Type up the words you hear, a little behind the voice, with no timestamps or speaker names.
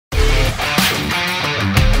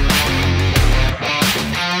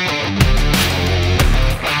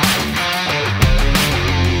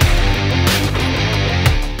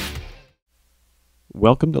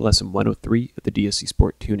Welcome to Lesson 103 of the DSC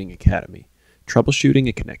Sport Tuning Academy, Troubleshooting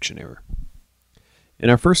a Connection Error. In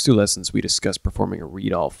our first two lessons, we discussed performing a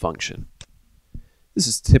read-all function. This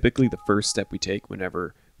is typically the first step we take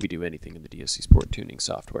whenever we do anything in the DSC Sport Tuning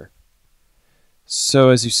software. So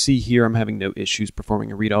as you see here, I'm having no issues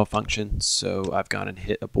performing a read-all function, so I've gone and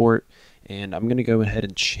hit abort, and I'm going to go ahead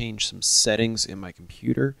and change some settings in my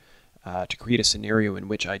computer to create a scenario in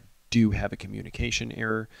which I do have a communication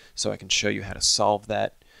error, so I can show you how to solve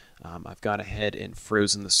that. I've gone ahead and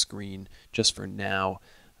frozen the screen just for now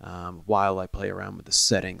while I play around with the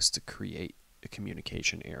settings to create a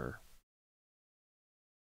communication error.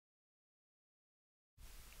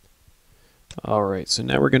 Alright, so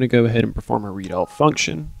now we're going to go ahead and perform a read-all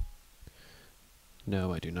function.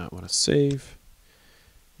 No, I do not want to save.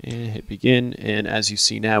 And hit begin, and as you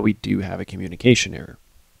see now, we do have a communication error.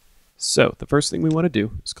 So the first thing we want to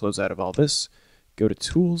do is close out of all this, go to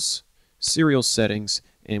Tools, Serial Settings,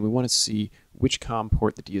 and we want to see which COM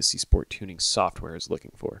port the DSC Sport Tuning software is looking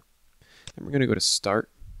for. And we're going to go to Start,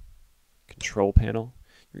 Control Panel.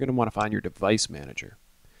 You're going to want to find your Device Manager.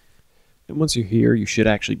 And once you're here, you should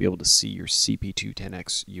actually be able to see your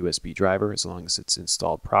CP210x USB driver as long as it's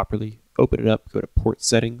installed properly. Open it up, go to Port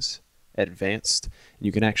Settings, Advanced, and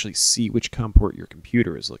you can actually see which COM port your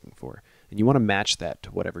computer is looking for. And you want to match that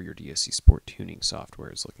to whatever your DSC Sport Tuning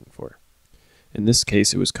software is looking for. In this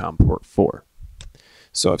case, it was COM port 4.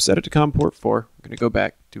 So I've set it to COM port 4. I'm going to go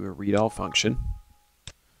back, do a read all function.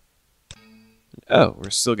 Oh, we're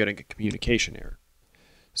still getting a communication error.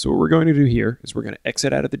 So what we're going to do here is we're going to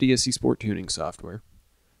exit out of the DSC Sport Tuning software,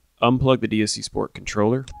 unplug the DSC Sport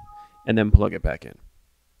controller, and then plug it back in.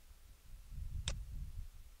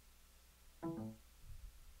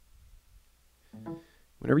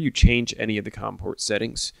 Whenever you change any of the COM port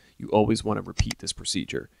settings, you always want to repeat this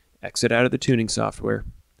procedure. Exit out of the tuning software,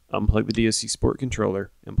 unplug the DSC Sport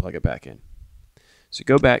controller, and plug it back in. So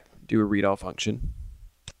go back, do a read all function,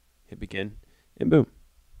 hit begin, and boom.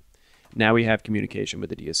 Now we have communication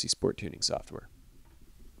with the DSC Sport Tuning software.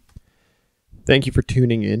 Thank you for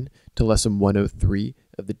tuning in to Lesson 103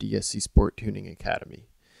 of the DSC Sport Tuning Academy.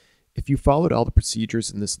 If you followed all the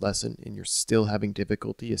procedures in this lesson and you're still having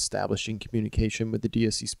difficulty establishing communication with the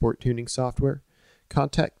DSC Sport Tuning software,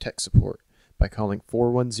 contact tech support by calling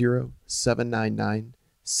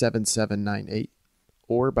 410-799-7798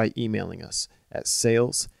 or by emailing us at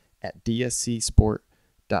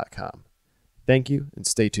sales@dscsport.com. Thank you and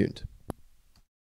stay tuned.